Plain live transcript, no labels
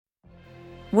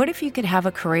What if you could have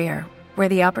a career where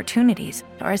the opportunities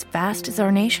are as vast as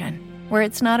our nation, where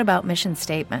it's not about mission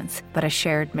statements, but a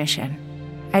shared mission?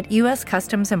 At U.S.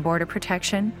 Customs and Border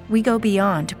Protection, we go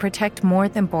beyond to protect more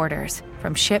than borders.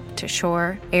 From ship to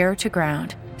shore, air to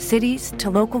ground, cities to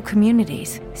local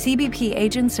communities, CBP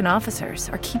agents and officers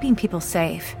are keeping people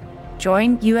safe.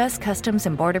 Join U.S. Customs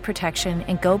and Border Protection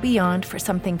and go beyond for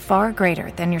something far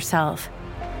greater than yourself.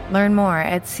 Learn more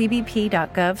at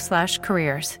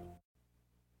cbp.gov/careers.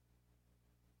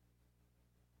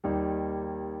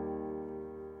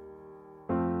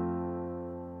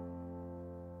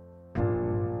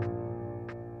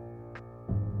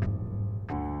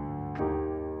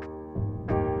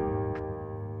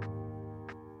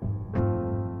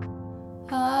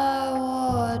 I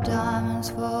wore diamonds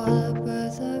for the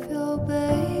birth of your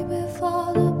baby,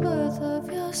 for the birth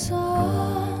of your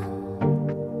son.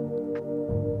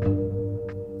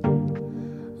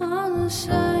 On the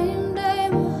same day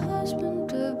my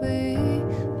husband-to-be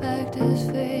packed his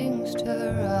things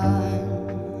to run.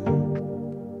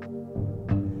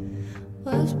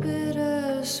 Was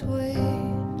bittersweet,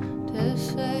 to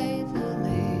say the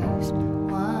least.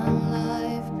 One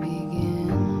life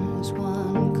begins,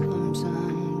 one comes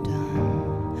undone.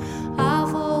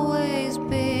 I've always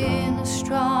been a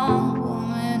strong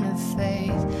woman of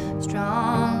faith,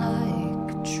 strong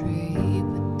like a tree,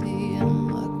 but the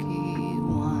unlucky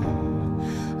one.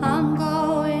 I'm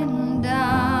going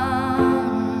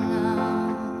down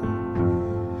now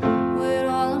with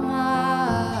all of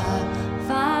my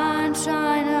fine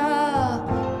china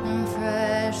and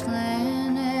fresh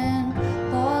linen,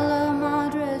 all of my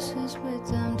dresses with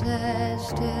them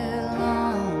textile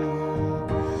on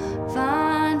them.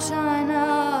 Fine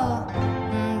china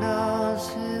and old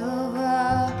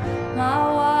silver, my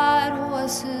white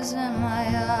horses and my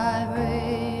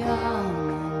ivory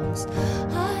arms.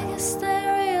 I guess they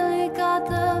really got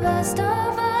the best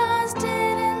of us,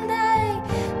 didn't they?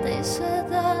 They said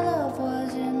that love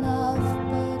was enough,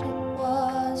 but it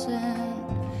wasn't.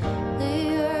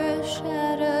 The earth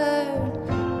shattered,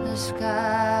 the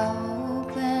sky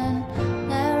open.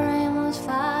 Their rain was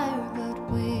fire, but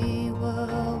we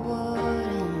were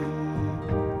wooden.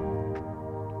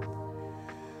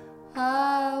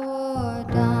 I wore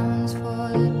diamonds for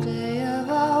the day of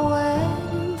our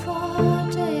wedding, for a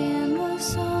day in the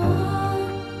sun.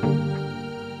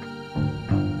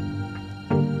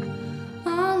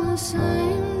 On the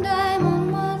same day my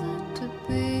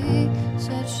mother-to-be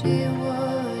said she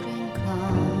wouldn't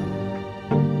come.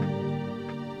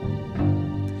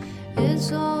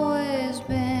 It's always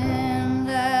been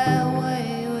that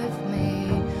way with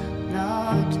me.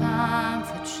 No time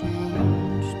for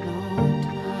change, no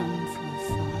time for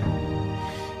fun.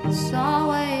 It's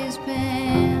always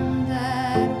been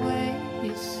that way,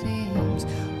 it seems.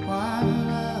 One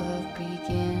love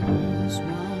begins,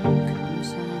 one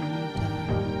comes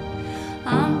undone.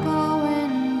 I'm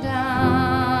going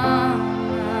down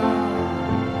now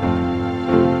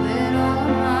with all of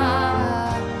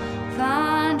my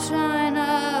fine china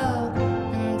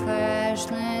and fresh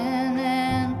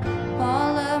linen,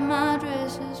 all of my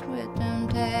dresses with them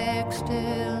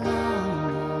textile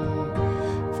on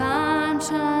them. Fine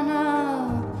china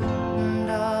and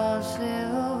all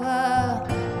silver,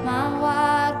 my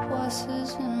white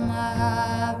horses and my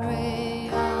ivory